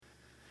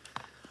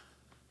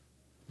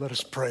Let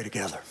us pray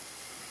together.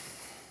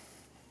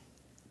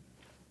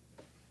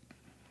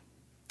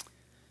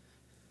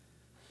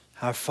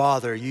 Our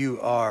Father, you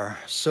are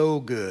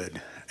so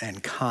good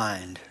and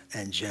kind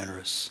and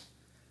generous.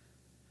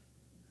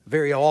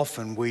 Very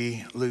often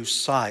we lose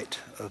sight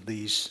of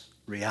these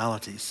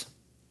realities.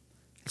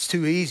 It's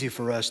too easy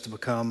for us to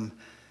become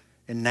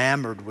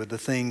enamored with the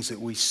things that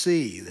we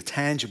see, the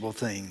tangible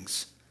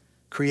things,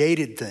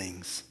 created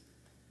things.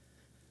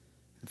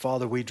 And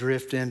Father, we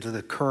drift into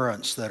the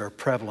currents that are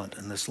prevalent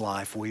in this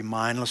life. We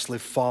mindlessly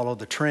follow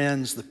the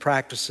trends, the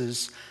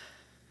practices,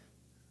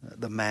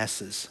 the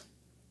masses.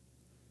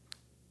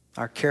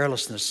 Our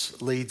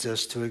carelessness leads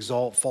us to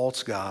exalt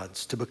false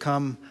gods, to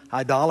become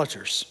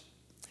idolaters.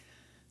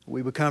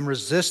 We become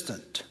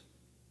resistant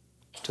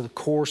to the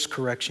course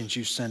corrections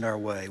you send our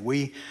way.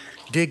 We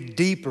dig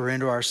deeper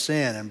into our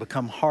sin and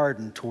become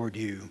hardened toward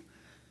you.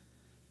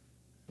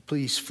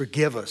 Please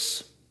forgive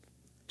us.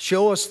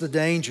 Show us the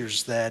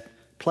dangers that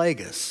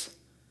plague us.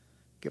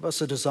 Give us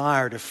a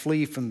desire to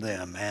flee from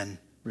them and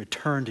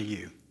return to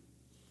you.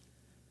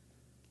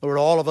 Lord,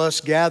 all of us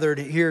gathered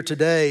here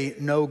today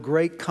know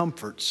great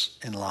comforts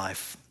in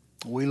life.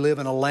 We live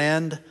in a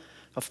land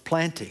of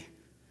plenty,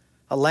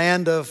 a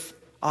land of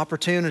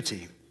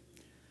opportunity,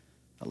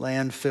 a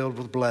land filled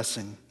with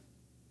blessing.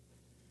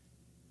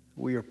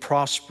 We are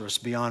prosperous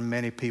beyond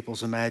many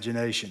people's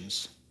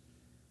imaginations.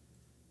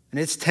 And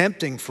it's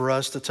tempting for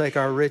us to take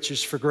our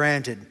riches for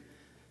granted.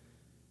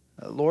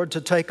 Lord,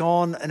 to take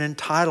on an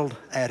entitled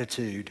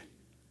attitude.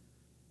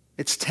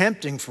 It's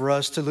tempting for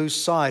us to lose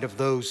sight of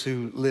those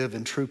who live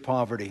in true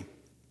poverty.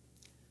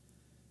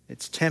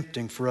 It's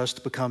tempting for us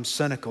to become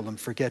cynical and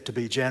forget to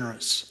be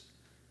generous.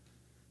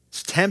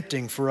 It's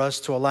tempting for us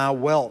to allow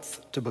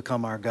wealth to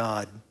become our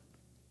God.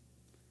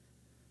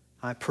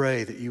 I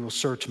pray that you will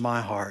search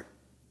my heart,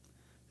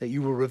 that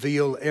you will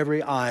reveal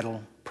every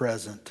idol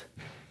present.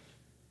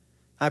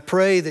 I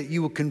pray that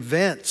you will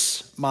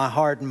convince my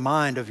heart and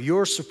mind of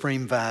your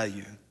supreme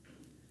value.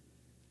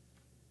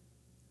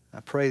 I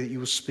pray that you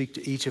will speak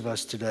to each of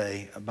us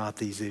today about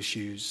these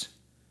issues.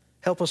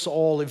 Help us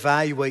all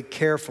evaluate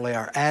carefully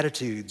our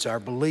attitudes, our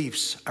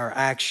beliefs, our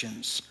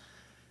actions.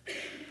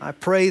 I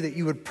pray that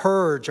you would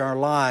purge our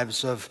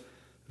lives of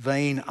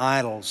vain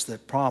idols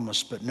that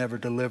promise but never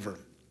deliver.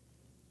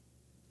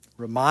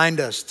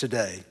 Remind us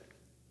today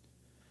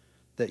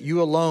that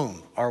you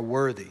alone are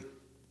worthy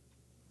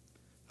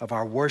of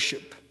our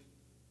worship.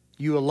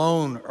 You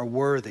alone are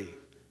worthy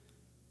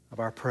of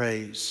our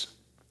praise.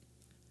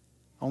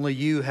 Only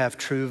you have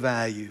true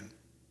value.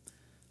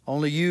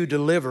 Only you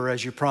deliver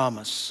as you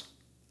promise.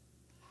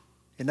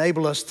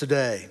 Enable us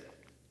today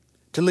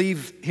to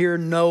leave here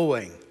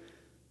knowing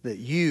that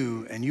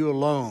you and you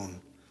alone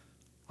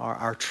are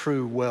our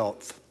true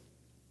wealth.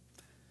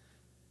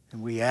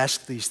 And we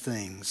ask these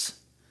things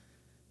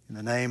in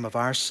the name of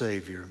our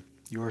Savior,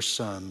 your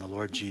Son, the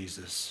Lord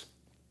Jesus.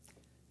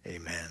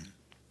 Amen.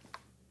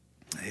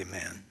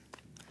 Amen.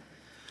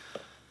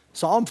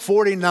 Psalm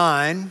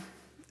 49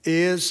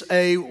 is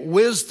a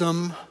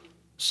wisdom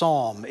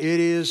psalm. It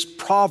is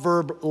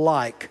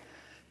proverb-like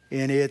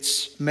in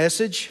its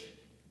message.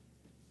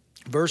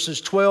 Verses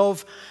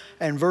 12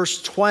 and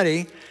verse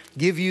 20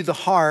 give you the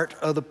heart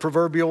of the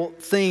proverbial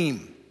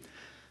theme,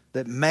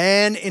 that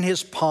man in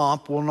his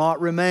pomp will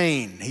not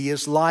remain. He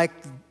is like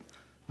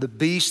the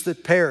beasts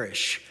that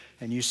perish.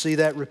 And you see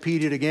that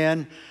repeated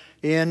again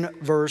in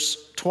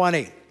verse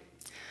 20.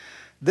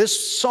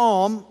 This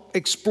psalm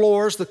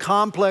explores the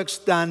complex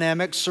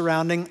dynamics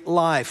surrounding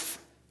life,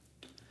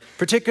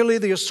 particularly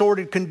the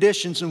assorted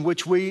conditions in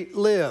which we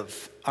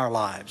live our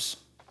lives.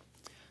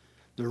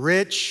 The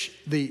rich,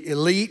 the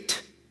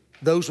elite,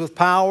 those with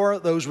power,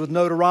 those with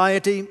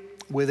notoriety,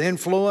 with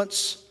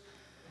influence,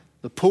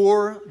 the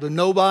poor, the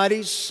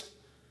nobodies,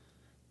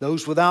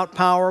 those without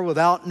power,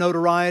 without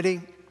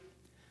notoriety,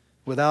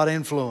 without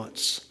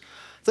influence.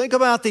 Think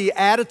about the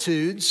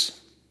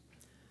attitudes,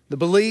 the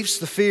beliefs,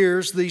 the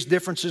fears these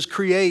differences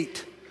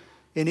create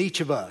in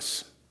each of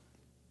us.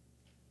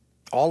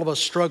 All of us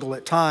struggle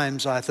at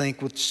times, I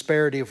think, with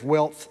disparity of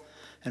wealth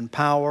and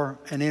power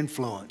and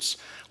influence.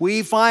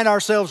 We find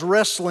ourselves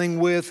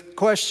wrestling with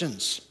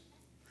questions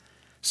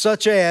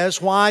such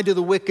as, why do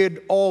the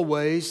wicked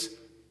always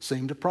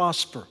seem to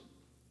prosper?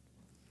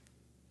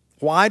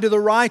 Why do the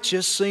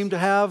righteous seem to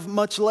have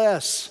much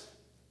less?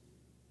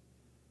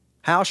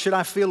 How should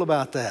I feel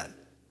about that?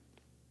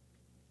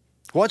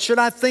 What should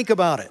I think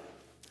about it?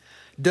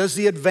 Does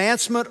the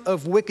advancement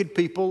of wicked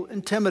people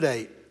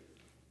intimidate?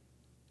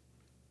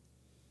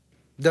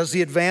 Does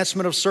the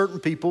advancement of certain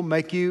people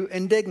make you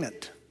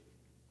indignant?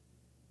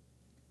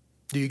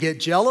 Do you get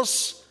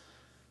jealous?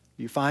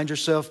 Do you find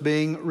yourself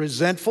being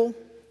resentful?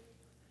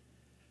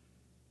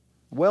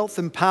 Wealth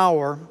and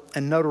power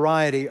and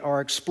notoriety are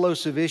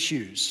explosive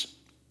issues.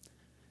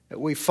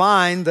 We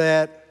find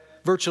that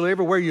virtually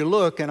everywhere you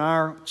look in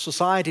our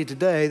society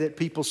today, that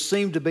people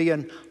seem to be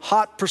in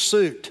hot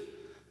pursuit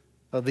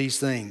of these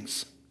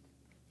things.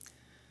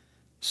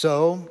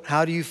 So,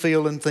 how do you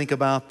feel and think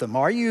about them?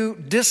 Are you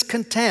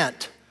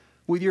discontent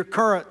with your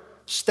current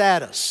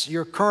status,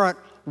 your current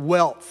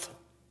wealth,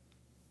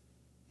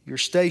 your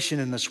station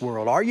in this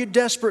world? Are you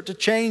desperate to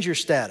change your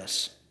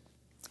status?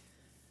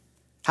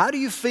 How do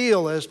you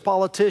feel as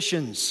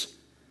politicians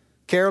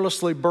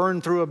carelessly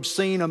burn through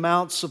obscene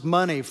amounts of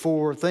money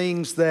for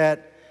things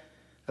that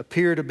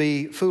appear to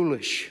be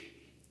foolish?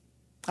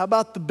 How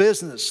about the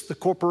business, the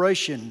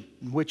corporation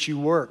in which you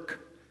work?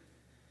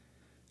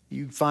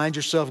 You find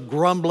yourself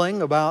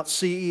grumbling about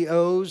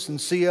CEOs and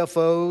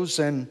CFOs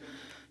and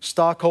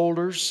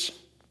stockholders.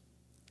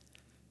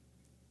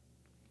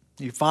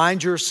 You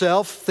find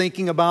yourself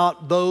thinking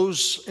about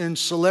those in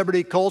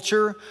celebrity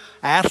culture,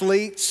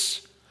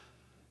 athletes,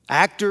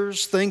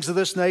 actors, things of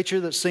this nature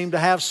that seem to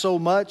have so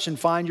much, and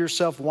find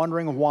yourself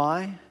wondering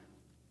why.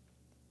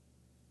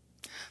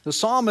 The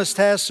psalmist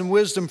has some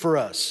wisdom for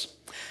us.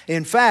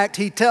 In fact,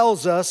 he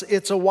tells us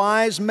it's a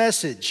wise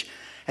message.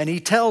 And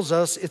he tells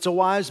us it's a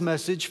wise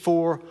message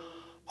for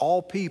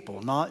all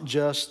people, not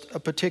just a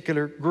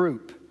particular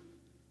group.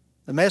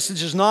 The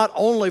message is not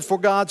only for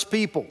God's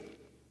people.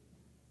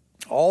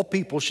 All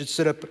people should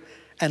sit up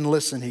and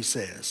listen, he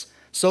says.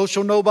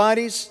 Social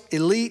nobodies,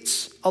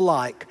 elites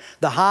alike,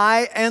 the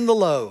high and the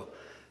low.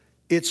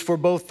 It's for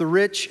both the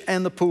rich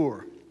and the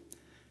poor.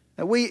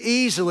 Now, we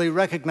easily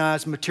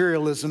recognize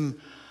materialism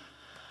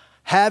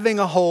having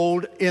a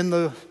hold in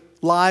the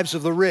lives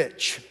of the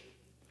rich.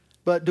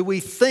 But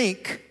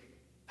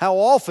how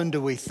often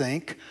do we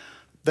think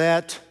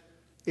that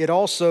it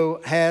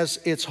also has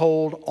its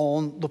hold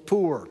on the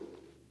poor?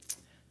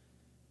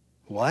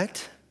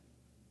 What?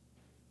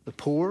 The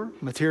poor,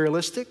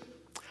 materialistic?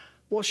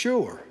 Well,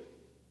 sure.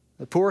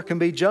 The poor can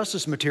be just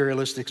as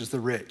materialistic as the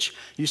rich.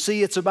 You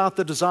see, it's about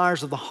the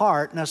desires of the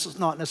heart,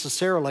 not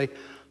necessarily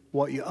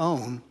what you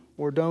own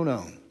or don't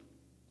own.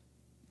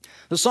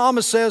 The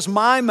psalmist says,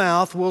 "My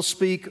mouth will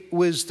speak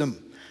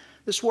wisdom."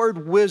 This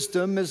word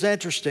wisdom is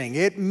interesting.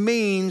 It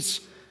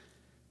means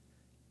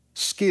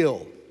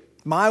skill.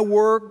 My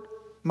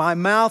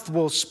mouth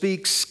will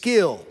speak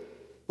skill,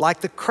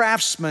 like the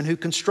craftsman who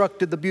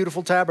constructed the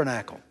beautiful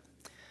tabernacle.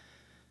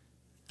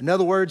 In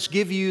other words,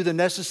 give you the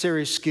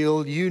necessary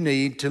skill you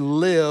need to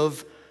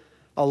live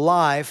a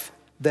life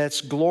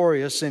that's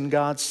glorious in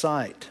God's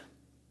sight.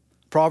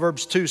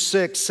 Proverbs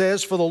 2:6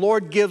 says, "For the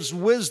Lord gives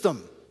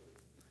wisdom.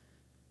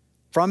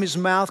 From his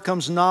mouth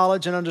comes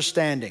knowledge and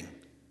understanding."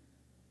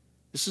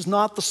 This is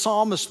not the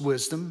psalmist's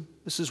wisdom.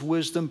 This is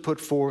wisdom put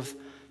forth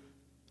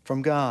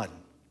from God.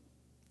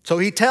 So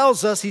he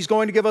tells us he's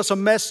going to give us a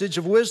message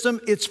of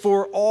wisdom. It's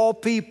for all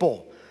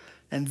people.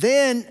 And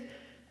then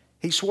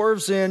he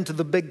swerves into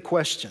the big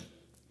question.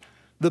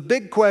 The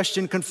big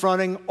question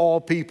confronting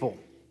all people.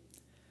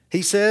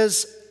 He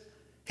says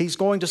he's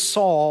going to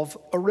solve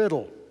a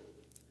riddle.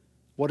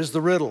 What is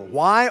the riddle?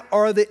 Why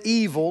are the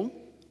evil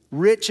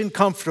rich and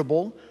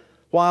comfortable,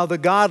 while the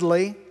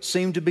godly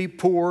seem to be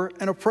poor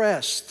and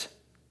oppressed?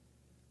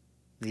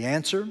 The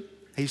answer,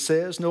 he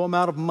says, no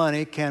amount of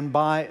money can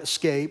buy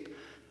escape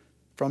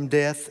from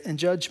death and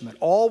judgment.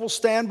 All will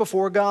stand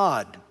before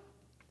God.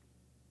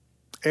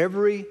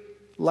 Every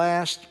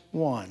last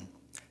one,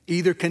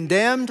 either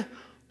condemned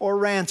or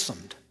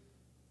ransomed.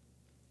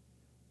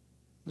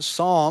 The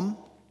psalm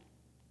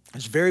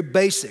is very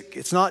basic.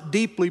 It's not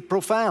deeply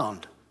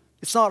profound.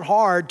 It's not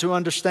hard to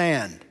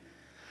understand.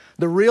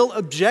 The real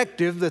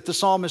objective that the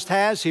psalmist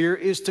has here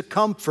is to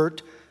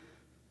comfort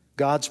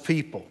God's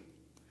people.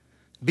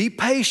 Be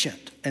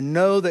patient and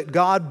know that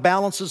God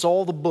balances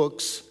all the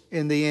books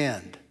in the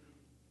end.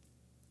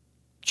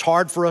 It's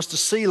hard for us to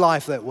see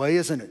life that way,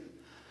 isn't it?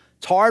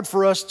 It's hard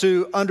for us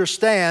to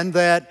understand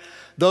that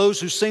those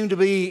who seem to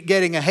be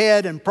getting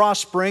ahead and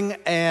prospering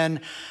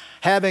and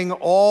having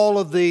all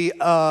of the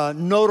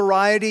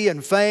notoriety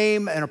and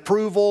fame and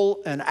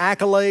approval and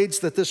accolades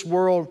that this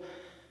world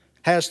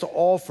has to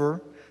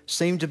offer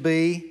seem to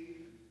be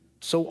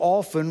so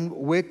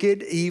often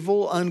wicked,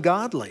 evil,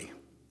 ungodly.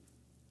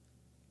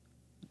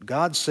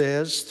 God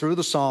says through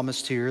the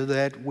psalmist here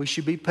that we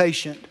should be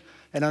patient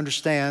and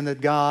understand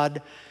that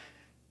God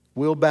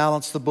will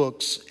balance the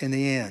books in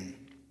the end.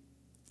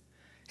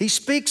 He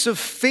speaks of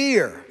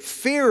fear,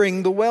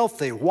 fearing the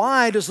wealthy.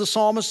 Why does the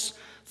psalmist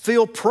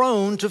feel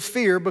prone to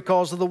fear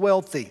because of the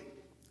wealthy?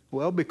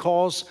 Well,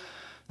 because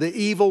the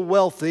evil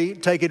wealthy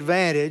take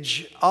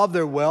advantage of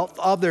their wealth,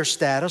 of their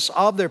status,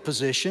 of their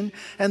position,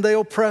 and they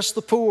oppress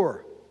the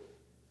poor.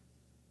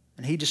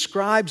 And he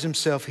describes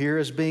himself here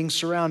as being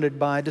surrounded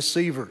by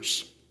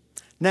deceivers.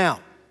 Now,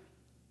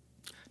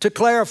 to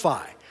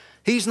clarify,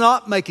 he's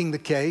not making the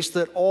case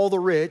that all the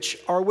rich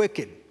are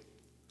wicked.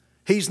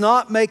 He's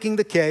not making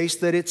the case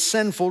that it's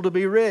sinful to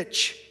be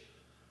rich.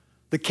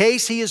 The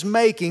case he is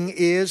making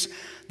is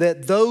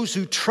that those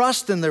who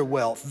trust in their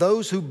wealth,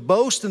 those who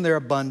boast in their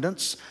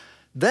abundance,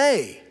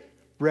 they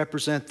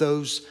represent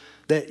those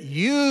that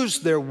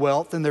use their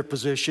wealth and their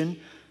position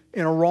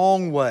in a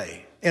wrong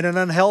way, in an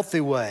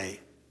unhealthy way,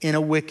 in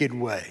a wicked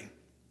way.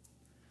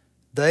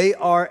 They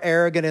are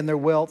arrogant in their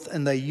wealth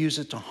and they use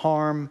it to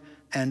harm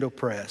and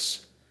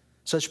oppress.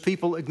 Such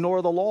people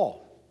ignore the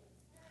law.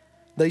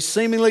 They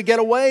seemingly get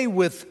away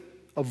with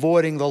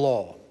avoiding the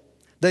law.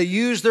 They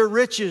use their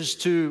riches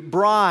to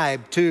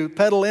bribe, to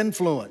peddle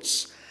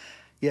influence.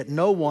 Yet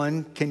no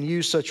one can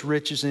use such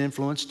riches and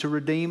influence to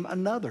redeem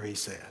another, he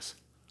says.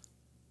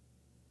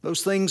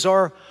 Those things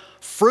are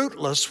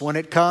fruitless when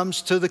it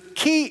comes to the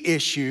key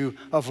issue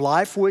of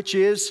life, which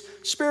is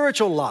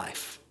spiritual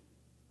life.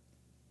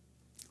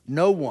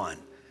 No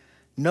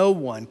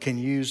one can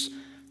use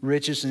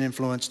riches and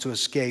influence to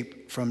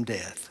escape from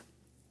death.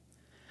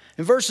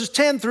 In verses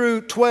 10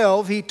 through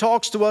 12, he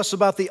talks to us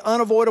about the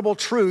unavoidable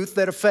truth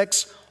that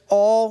affects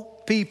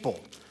all people.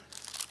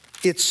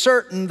 It's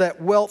certain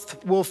that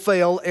wealth will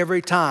fail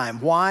every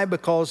time. Why?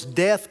 Because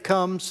death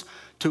comes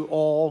to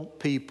all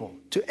people,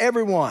 to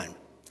everyone.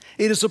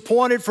 It is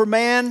appointed for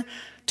man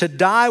to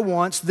die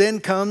once, then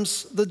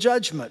comes the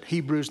judgment,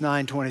 Hebrews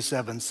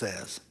 9:27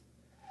 says.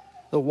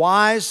 The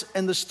wise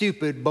and the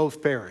stupid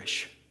both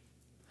perish.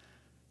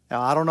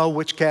 Now, I don't know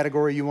which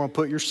category you want to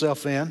put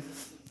yourself in.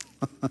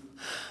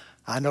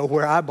 I know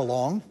where I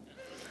belong.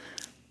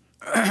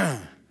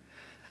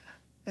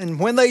 And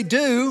when they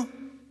do,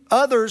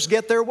 others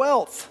get their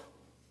wealth.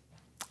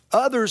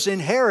 Others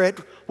inherit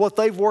what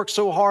they've worked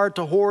so hard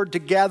to hoard, to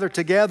gather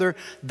together,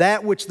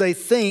 that which they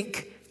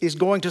think is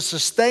going to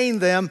sustain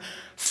them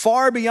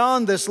far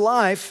beyond this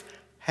life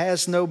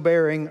has no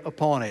bearing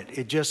upon it.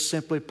 It just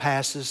simply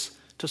passes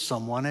to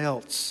someone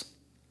else.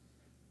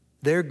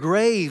 Their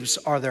graves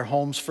are their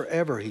homes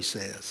forever, he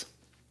says.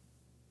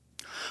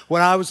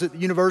 When I was at the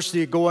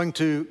university going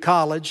to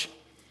college,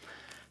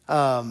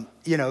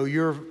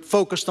 you're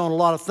focused on a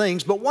lot of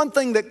things, but one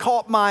thing that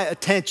caught my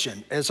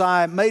attention as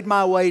I made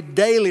my way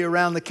daily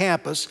around the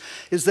campus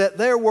is that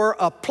there were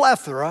a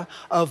plethora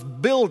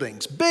of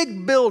buildings,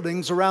 big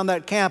buildings around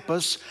that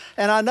campus,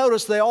 and I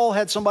noticed they all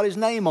had somebody's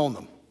name on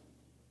them.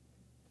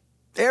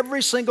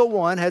 Every single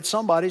one had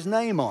somebody's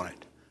name on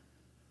it.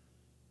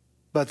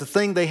 But the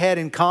thing they had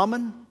in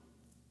common,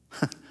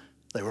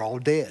 they were all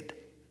dead.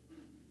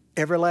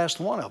 Every last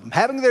one of them.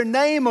 Having their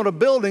name on a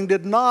building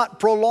did not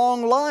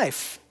prolong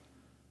life.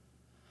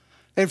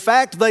 In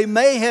fact, they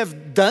may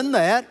have done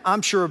that.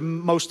 I'm sure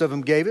most of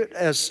them gave it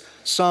as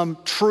some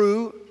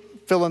true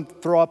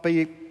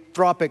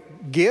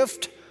philanthropic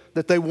gift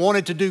that they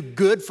wanted to do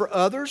good for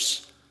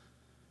others.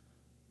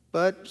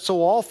 But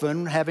so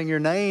often, having your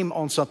name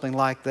on something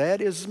like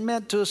that is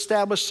meant to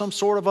establish some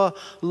sort of a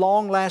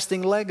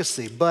long-lasting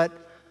legacy. But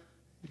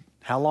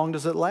how long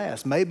does it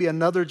last? Maybe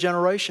another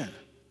generation.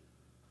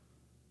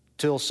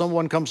 Till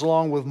someone comes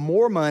along with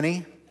more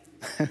money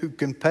who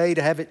can pay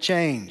to have it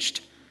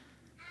changed.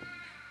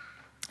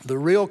 The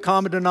real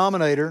common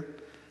denominator,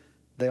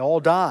 they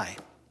all die.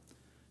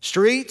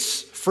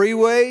 Streets,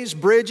 freeways,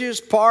 bridges,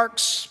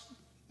 parks,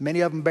 many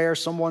of them bear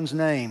someone's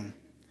name.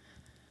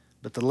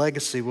 But the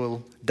legacy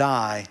will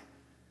die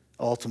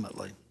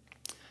ultimately.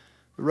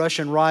 The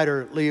Russian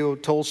writer Leo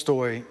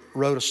Tolstoy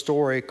wrote a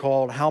story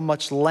called How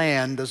Much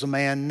Land Does a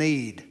Man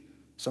Need?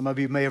 Some of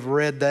you may have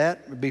read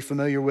that, or be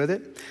familiar with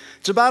it.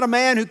 It's about a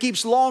man who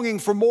keeps longing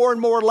for more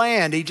and more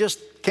land. He just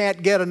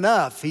can't get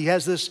enough. He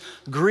has this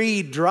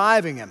greed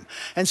driving him.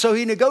 And so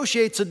he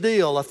negotiates a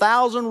deal,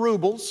 1,000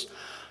 rubles,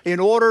 in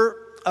order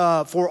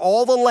for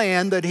all the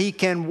land that he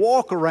can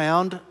walk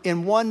around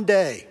in one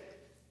day.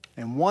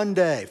 In one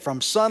day, from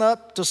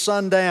sunup to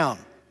sundown.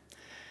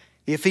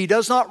 If he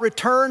does not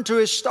return to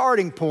his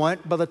starting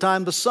point by the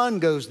time the sun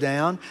goes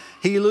down,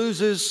 he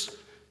loses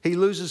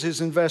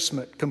his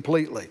investment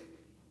completely.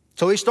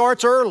 So he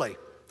starts early.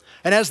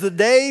 And as the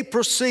day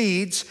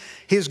proceeds,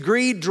 his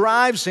greed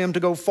drives him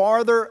to go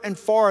farther and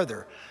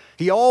farther.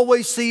 He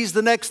always sees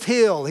the next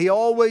hill. He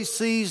always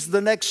sees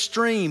the next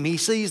stream. He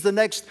sees the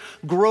next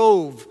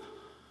grove.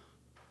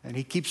 And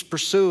he keeps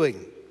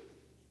pursuing,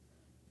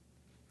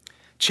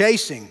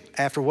 chasing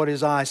after what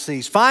his eye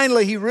sees.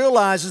 Finally, he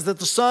realizes that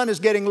the sun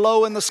is getting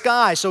low in the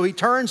sky, so he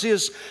turns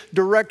his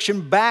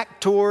direction back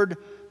toward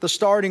the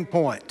starting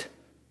point.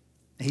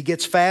 He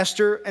gets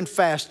faster and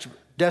faster,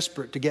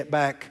 desperate to get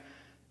back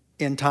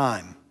in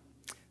time.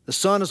 The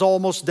sun is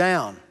almost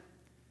down.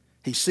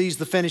 He sees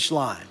the finish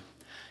line.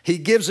 He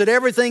gives it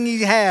everything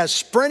he has,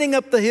 sprinting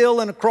up the hill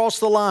and across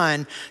the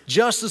line.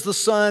 Just as the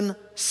sun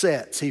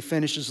sets, he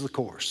finishes the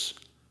course.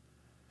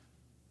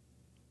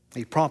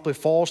 He promptly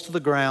falls to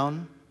the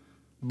ground.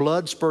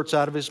 Blood spurts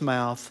out of his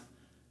mouth.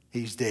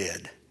 He's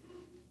dead.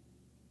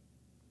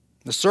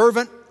 His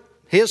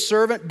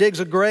servant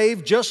digs a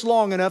grave just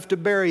long enough to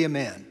bury him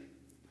in.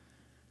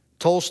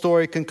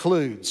 Tolstoy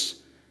concludes,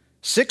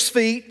 6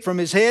 feet from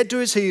his head to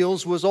his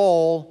heels was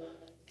all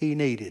he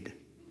needed.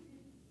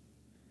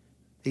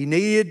 He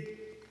needed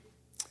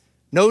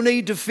no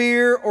need to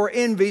fear or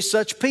envy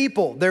such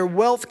people. Their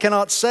wealth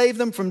cannot save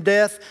them from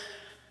death.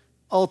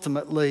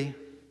 Ultimately,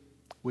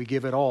 we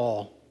give it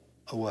all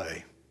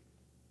away.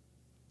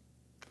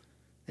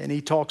 And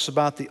he talks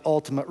about the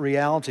ultimate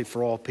reality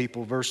for all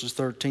people, verses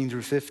 13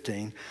 through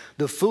 15.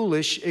 The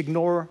foolish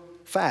ignore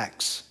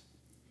facts.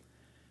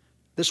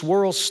 This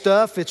world's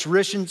stuff, its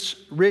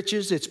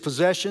riches, its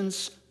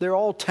possessions, they're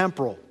all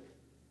temporal.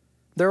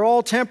 They're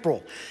all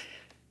temporal.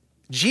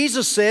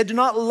 Jesus said, do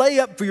not lay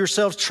up for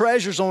yourselves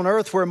treasures on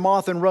earth where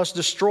moth and rust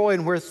destroy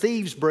and where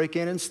thieves break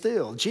in and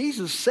steal.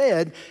 Jesus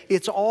said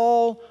it's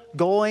all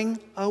going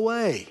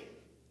away.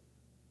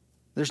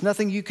 There's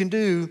nothing you can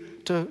do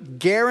to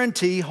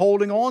guarantee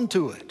holding on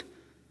to it.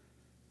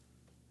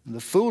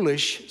 The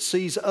foolish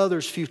sees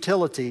others'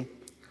 futility,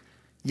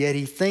 yet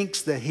he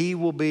thinks that he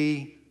will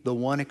be the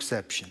one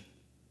exception.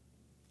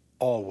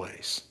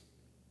 Always.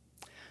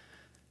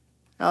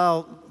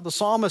 Now, the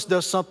psalmist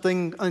does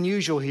something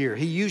unusual here.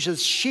 He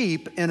uses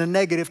sheep in a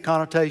negative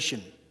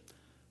connotation.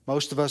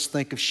 Most of us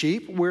think of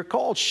sheep. We're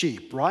called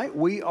sheep, right?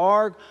 We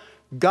are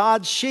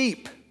God's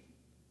sheep.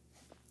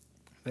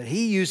 But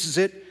he uses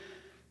it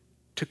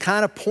to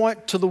kind of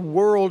point to the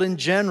world in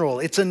general.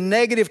 It's a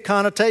negative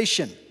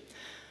connotation.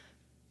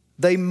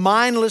 They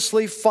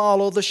mindlessly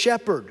follow the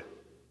shepherd.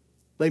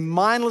 They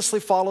mindlessly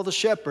follow the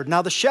shepherd.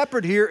 Now, the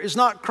shepherd here is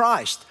not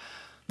Christ.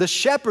 The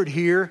shepherd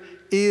here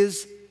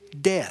is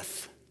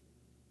death.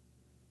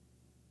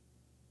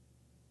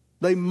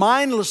 They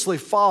mindlessly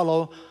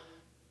follow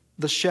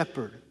the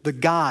shepherd, the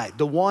guide,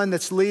 the one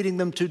that's leading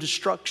them to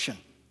destruction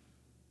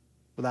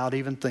without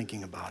even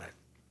thinking about it.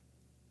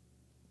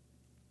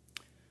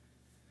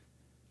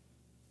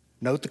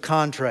 Note the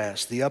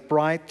contrast. The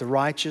upright, the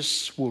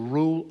righteous will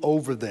rule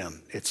over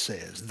them, it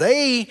says.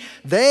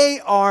 They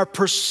are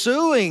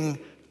pursuing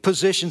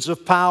positions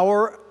of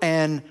power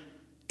and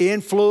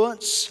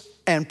influence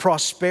and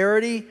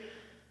prosperity.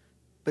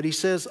 But he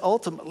says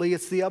ultimately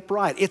it's the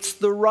upright. It's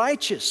the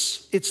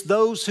righteous. It's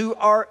those who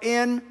are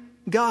in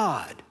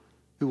God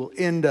who will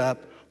end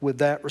up with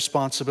that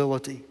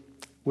responsibility,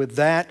 with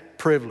that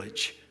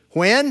privilege.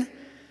 When?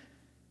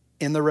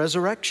 In the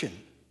resurrection,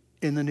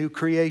 in the new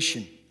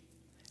creation.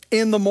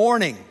 In the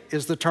morning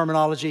is the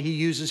terminology he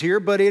uses here,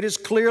 but it is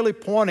clearly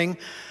pointing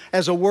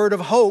as a word of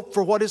hope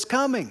for what is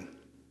coming.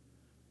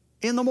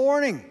 In the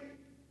morning.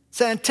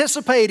 It's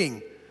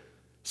anticipating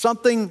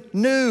something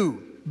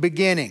new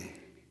beginning.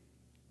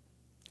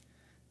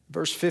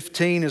 Verse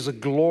 15 is a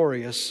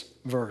glorious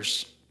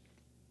verse.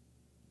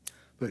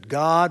 But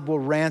God will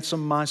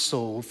ransom my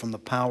soul from the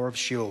power of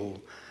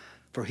Sheol,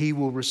 for he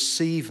will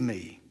receive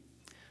me.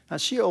 Now,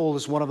 Sheol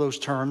is one of those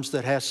terms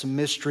that has some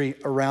mystery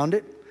around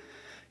it.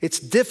 It's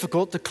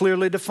difficult to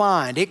clearly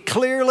define. It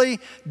clearly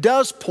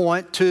does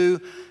point to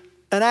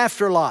an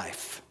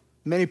afterlife.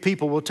 Many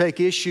people will take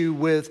issue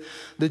with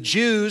the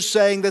Jews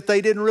saying that they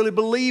didn't really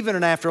believe in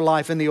an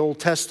afterlife in the Old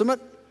Testament.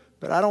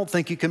 But I don't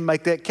think you can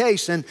make that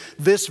case. And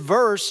this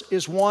verse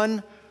is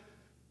one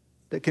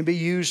that can be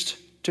used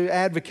to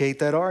advocate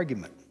that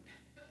argument.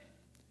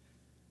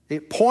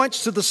 It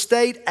points to the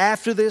state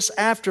after this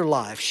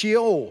afterlife,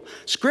 Sheol.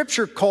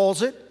 Scripture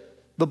calls it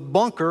the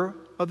bunker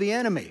of the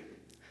enemy.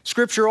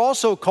 Scripture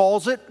also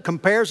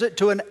compares it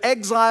to an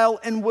exile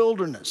and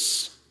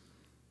wilderness.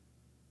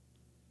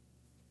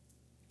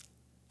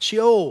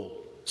 Sheol,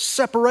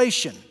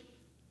 separation,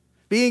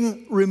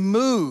 being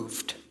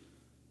removed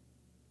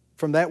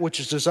from that which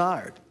is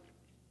desired.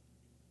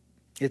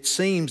 It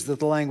seems that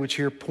the language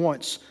here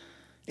points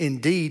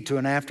indeed to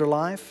an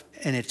afterlife,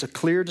 and it's a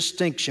clear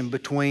distinction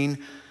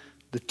between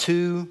the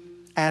two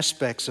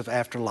aspects of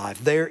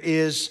afterlife. There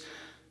is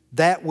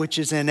that which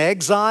is in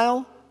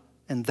exile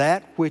and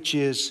that which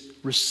is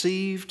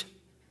received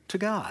to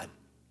God.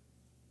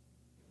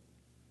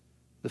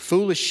 The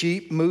foolish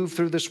sheep move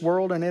through this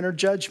world and enter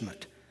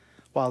judgment,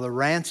 while the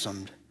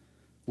ransomed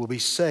will be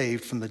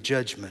saved from the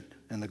judgment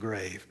and the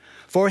grave.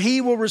 For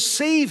he will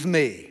receive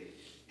me,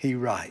 he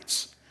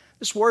writes.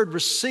 This word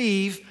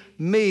receive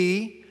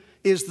me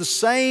is the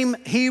same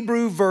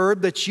Hebrew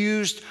verb that's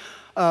used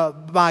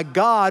by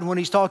God when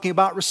he's talking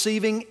about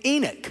receiving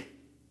Enoch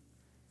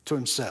to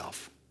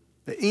himself.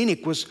 That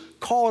Enoch was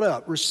caught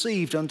up,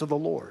 received unto the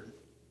Lord.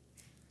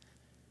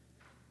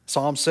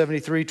 Psalm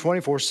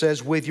 73:24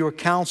 says, with your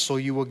counsel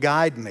you will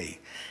guide me,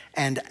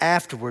 and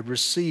afterward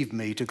receive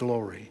me to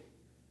glory.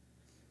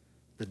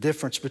 The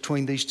difference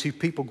between these two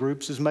people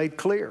groups is made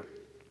clear.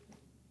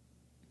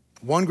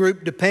 One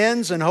group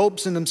depends and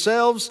hopes in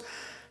themselves,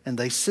 and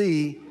they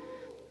see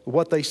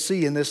what they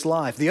see in this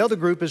life. The other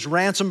group is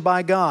ransomed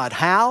by God.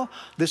 How?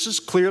 This is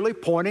clearly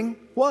pointing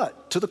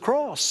what? To the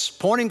cross.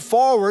 Pointing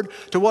forward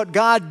to what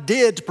God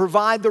did to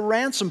provide the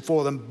ransom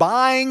for them,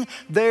 buying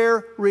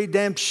their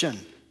redemption.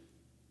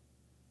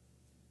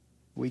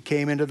 We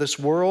came into this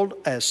world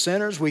as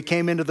sinners. We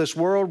came into this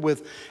world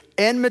with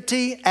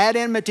enmity, at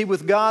enmity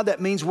with God.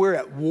 That means we're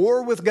at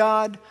war with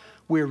God.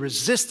 We're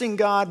resisting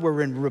God.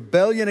 We're in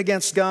rebellion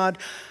against God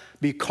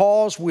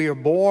because we are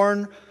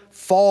born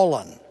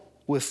fallen,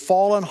 with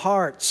fallen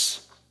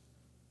hearts,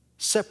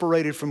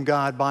 separated from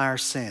God by our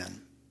sin.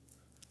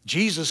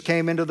 Jesus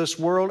came into this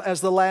world as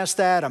the last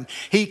Adam.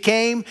 He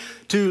came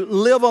to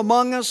live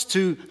among us,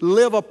 to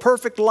live a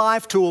perfect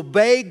life, to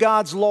obey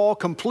God's law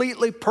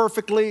completely,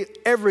 perfectly,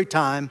 every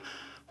time.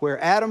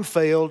 Where Adam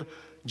failed,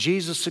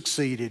 Jesus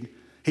succeeded.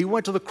 He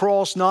went to the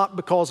cross not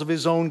because of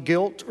his own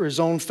guilt or his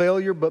own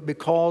failure, but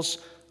because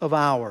of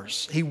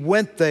ours. He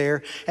went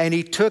there and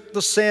He took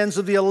the sins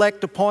of the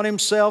elect upon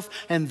Himself,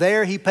 and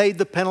there He paid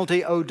the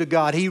penalty owed to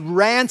God. He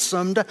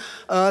ransomed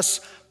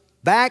us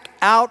back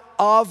out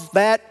of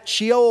that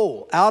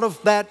Sheol, out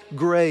of that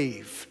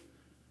grave,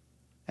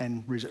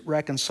 and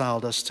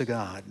reconciled us to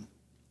God.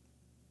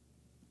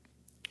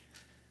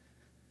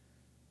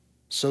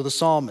 So the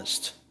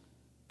psalmist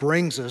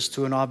brings us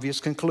to an obvious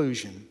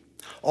conclusion.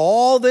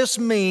 All this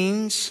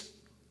means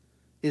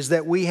is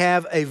that we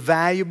have a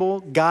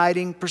valuable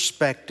guiding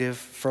perspective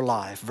for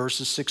life.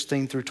 Verses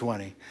 16 through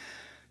 20.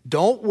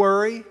 Don't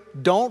worry,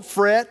 don't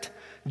fret,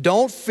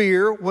 don't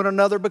fear when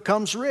another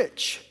becomes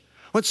rich.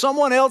 When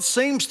someone else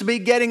seems to be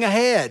getting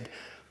ahead,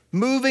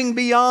 moving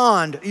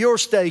beyond your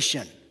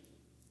station.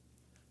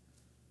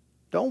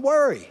 Don't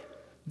worry,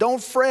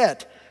 don't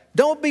fret,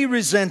 don't be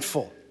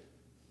resentful.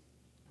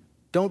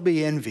 Don't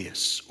be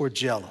envious or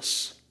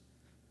jealous.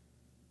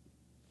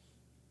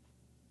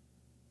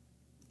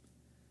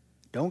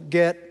 Don't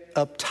get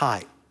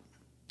uptight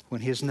when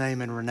his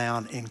name and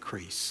renown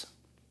increase.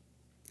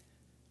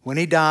 When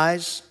he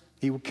dies,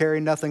 he will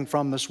carry nothing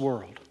from this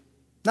world.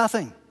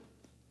 Nothing.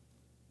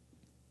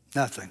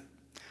 Nothing.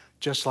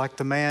 Just like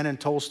the man in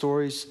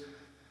Tolstoy's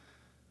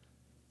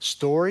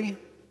story,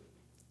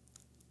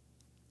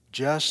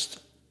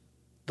 just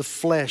the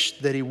flesh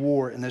that he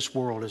wore in this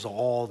world is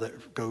all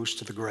that goes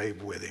to the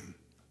grave with him.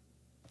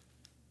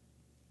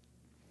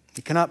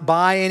 He cannot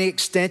buy any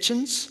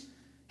extensions.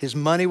 His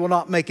money will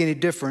not make any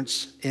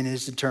difference in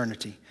his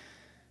eternity.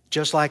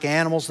 Just like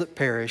animals that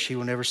perish, he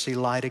will never see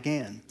light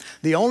again.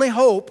 The only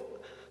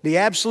hope, the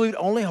absolute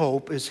only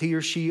hope, is he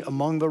or she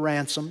among the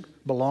ransomed,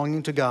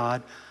 belonging to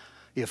God.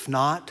 If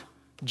not,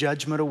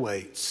 judgment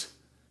awaits.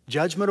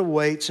 Judgment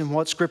awaits in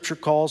what Scripture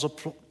calls a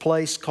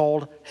place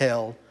called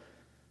hell,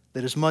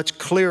 that is much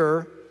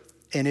clearer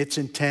in its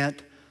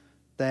intent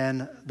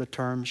than the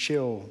term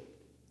Sheol.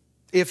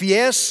 If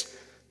yes,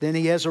 then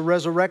he has a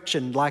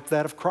resurrection like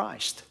that of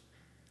Christ.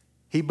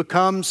 He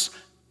becomes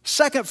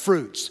second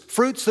fruits,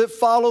 fruits that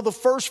follow the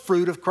first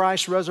fruit of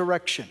Christ's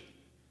resurrection.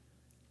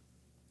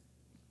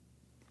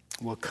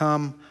 Will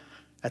come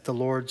at the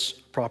Lord's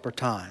proper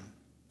time.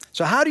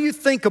 So how do you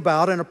think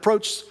about and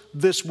approach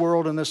this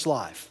world and this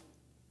life?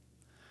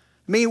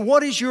 I mean,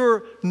 what is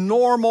your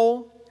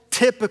normal,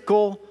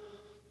 typical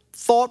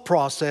thought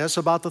process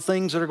about the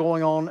things that are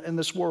going on in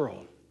this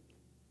world?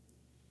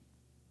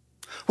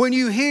 When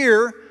you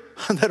hear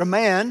that a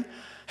man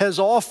has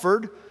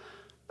offered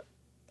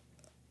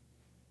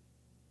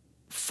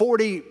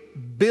 $40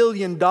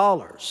 billion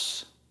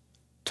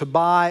to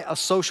buy a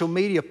social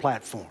media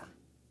platform,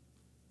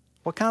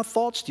 what kind of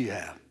thoughts do you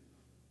have?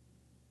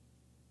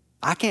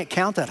 I can't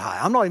count that high.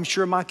 I'm not even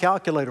sure my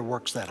calculator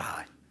works that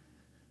high.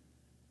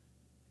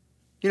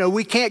 You know,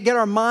 we can't get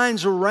our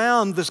minds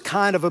around this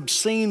kind of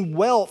obscene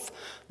wealth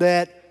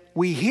that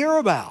we hear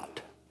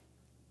about.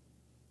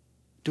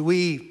 Do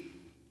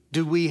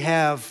we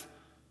have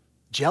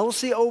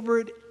jealousy over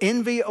it,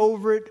 envy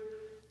over it?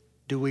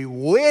 Do we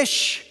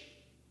wish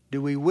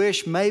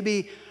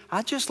maybe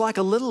I'd just like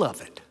a little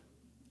of it?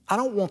 I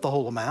don't want the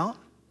whole amount.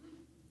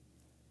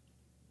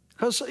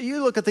 Because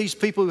you look at these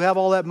people who have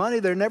all that money,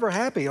 they're never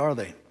happy, are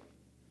they?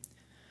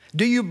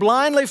 Do you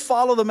blindly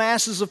follow the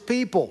masses of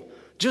people?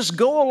 Just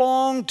go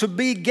along to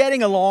be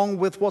getting along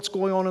with what's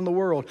going on in the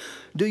world?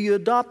 Do you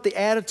adopt the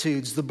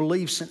attitudes, the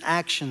beliefs, and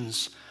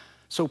actions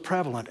so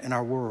prevalent in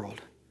our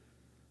world?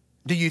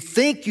 Do you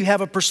think you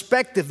have a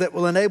perspective that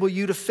will enable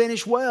you to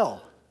finish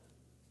well?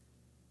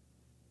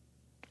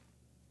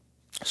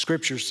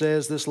 Scripture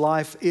says this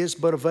life is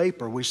but a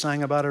vapor. We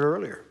sang about it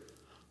earlier.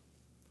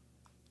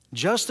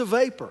 Just a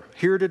vapor,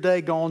 here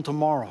today, gone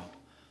tomorrow.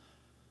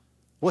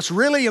 What's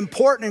really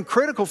important and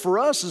critical for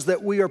us is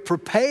that we are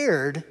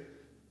prepared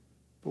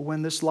for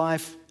when this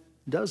life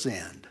does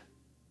end.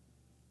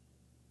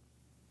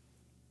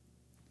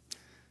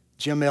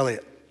 Jim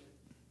Elliot.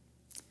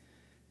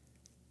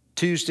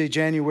 Tuesday,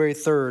 January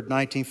 3rd,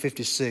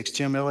 1956,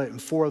 Jim Elliot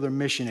and 4 other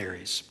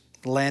missionaries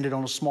landed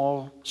on a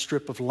small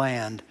strip of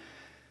land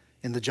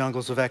in the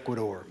jungles of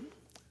Ecuador.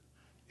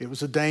 It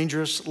was a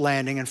dangerous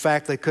landing. In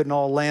fact, they couldn't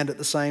all land at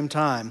the same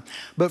time.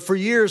 But for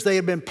years, they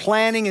had been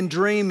planning and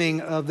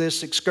dreaming of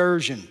this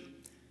excursion.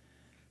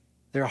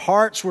 Their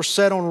hearts were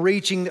set on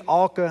reaching the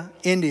Auca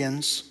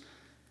Indians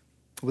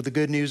with the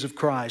good news of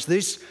Christ.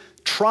 This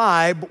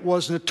tribe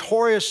was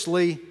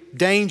notoriously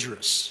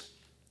dangerous.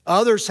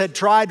 Others had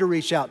tried to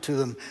reach out to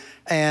them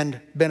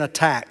and been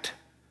attacked.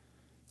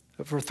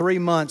 But for 3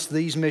 months,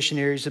 these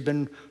missionaries had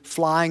been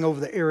flying over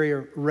the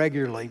area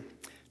regularly,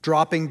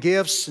 dropping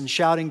gifts and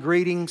shouting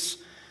greetings.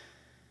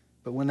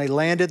 But when they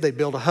landed, they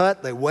built a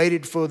hut. They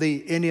waited for the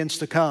Indians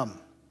to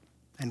come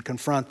and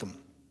confront them.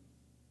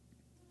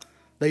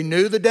 They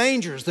knew the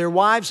dangers. Their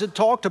wives had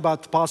talked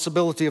about the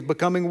possibility of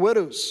becoming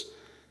widows.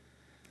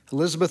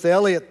 Elizabeth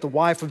Elliot, the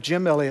wife of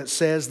Jim Elliot,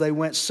 says they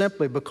went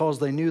simply because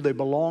they knew they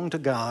belonged to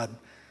God,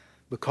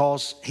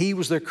 because He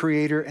was their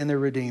Creator and their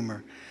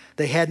Redeemer.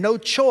 They had no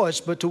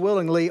choice but to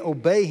willingly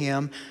obey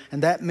Him,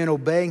 and that meant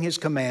obeying His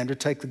command to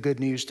take the good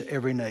news to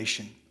every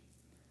nation.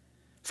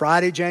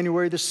 Friday,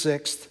 January the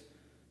 6th,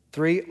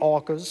 3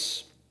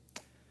 Aucas,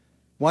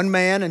 one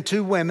man and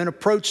 2 women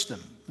approached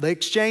them. They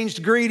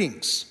exchanged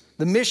greetings.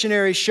 The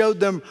missionary showed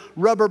them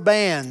rubber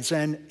bands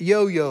and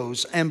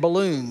yo-yos and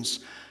balloons,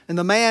 and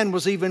the man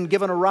was even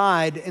given a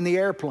ride in the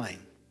airplane.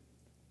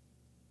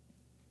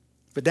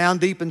 But down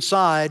deep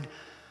inside,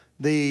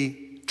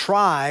 the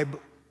tribe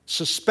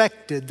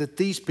suspected that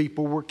these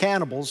people were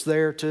cannibals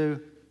there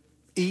to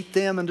eat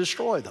them and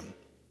destroy them.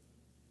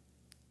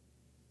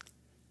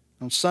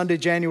 On Sunday,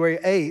 January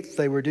 8th,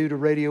 they were due to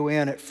radio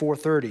in at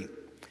 4:30.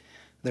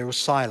 There was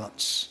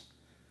silence.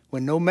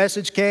 When no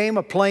message came,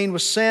 a plane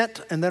was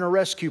sent and then a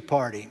rescue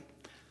party.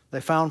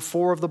 They found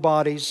 4 of the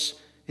bodies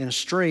in a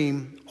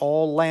stream,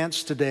 all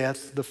lanced to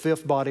death. The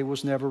 5th body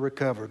was never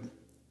recovered.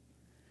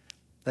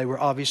 They were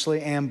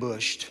obviously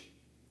ambushed.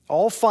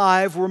 All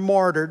 5 were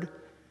martyred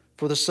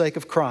for the sake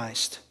of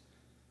Christ.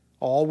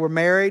 All were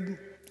married,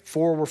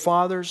 4 were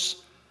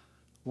fathers,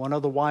 1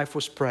 other wife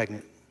was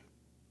pregnant.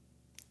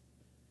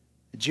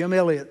 Jim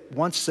Elliot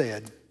once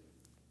said,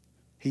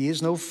 "He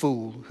is no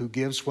fool who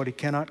gives what he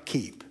cannot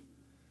keep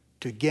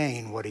to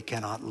gain what he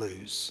cannot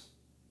lose."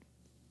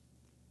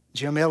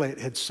 Jim Elliot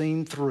had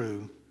seen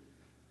through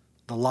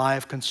the lie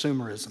of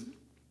consumerism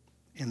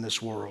in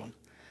this world.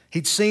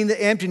 He'd seen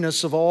the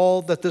emptiness of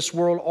all that this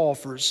world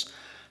offers,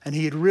 and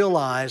he had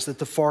realized that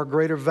the far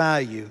greater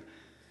value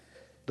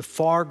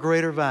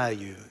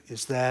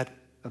is that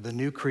of the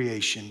new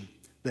creation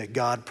that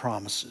God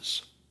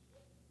promises.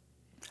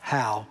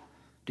 How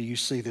do you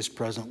see this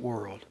present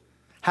world?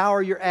 How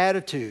are your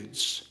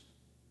attitudes,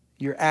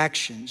 your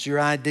actions, your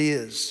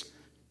ideas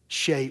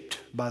shaped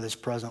by this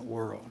present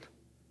world?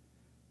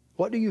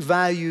 What do you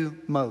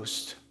value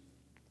most?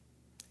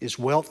 Is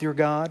wealth your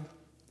God,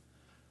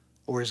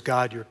 or is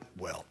God your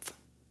wealth?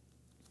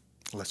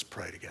 Let's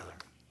pray together.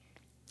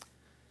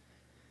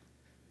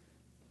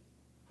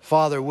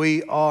 Father,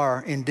 we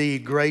are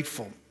indeed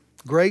grateful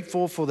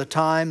for the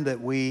time that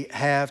we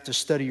have to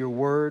study your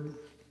word.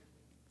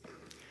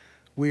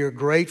 We are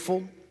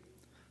grateful,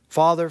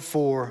 Father,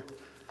 for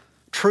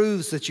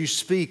truths that you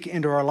speak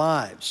into our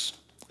lives,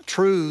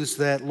 truths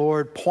that,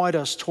 Lord, point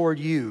us toward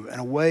you and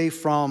away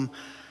from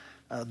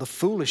the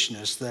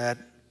foolishness that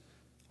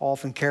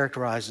often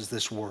characterizes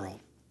this world.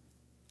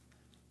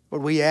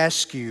 Lord, we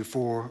ask you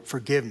for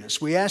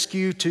forgiveness. We ask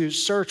you to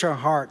search our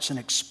hearts and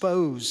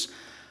expose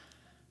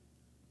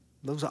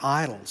those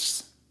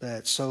idols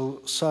that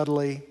so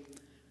subtly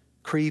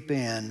creep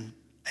in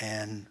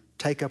and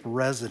take up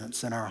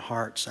residence in our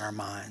hearts and our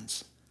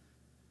minds,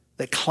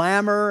 that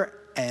clamor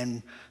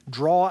and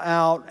draw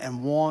out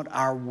and want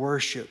our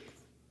worship,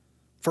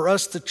 for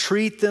us to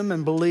treat them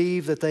and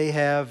believe that they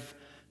have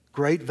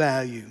great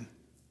value,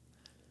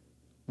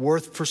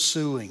 worth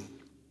pursuing,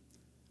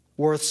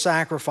 worth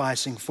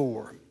sacrificing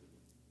for,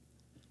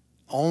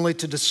 only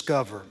to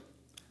discover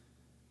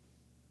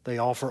they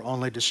offer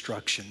only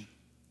destruction.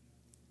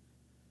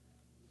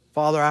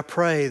 Father, I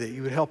pray that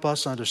you would help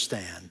us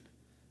understand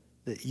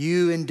that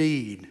you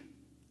indeed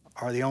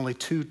are the only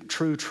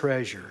true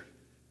treasure,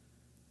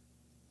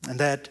 and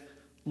that,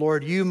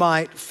 Lord, you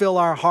might fill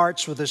our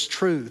hearts with this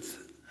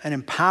truth and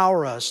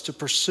empower us to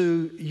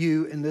pursue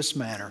you in this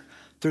manner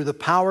through the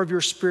power of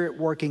your Spirit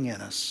working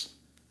in us.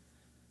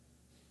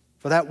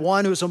 For that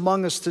one who is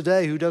among us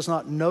today who does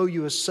not know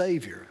you as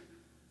Savior,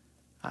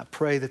 I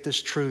pray that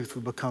this truth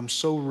would become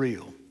so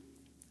real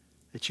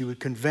that you would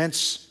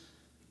convince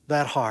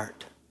that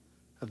heart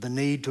of the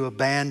need to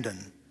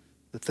abandon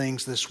the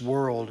things this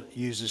world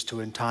uses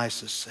to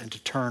entice us and to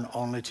turn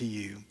only to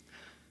you,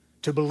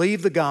 to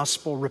believe the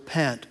gospel,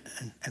 repent,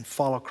 and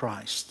follow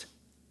Christ.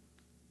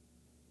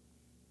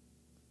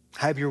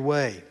 Have your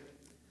way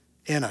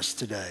in us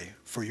today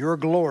for your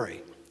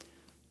glory,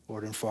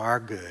 Lord, and for our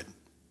good.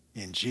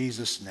 In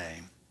Jesus'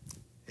 name,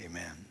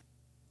 amen.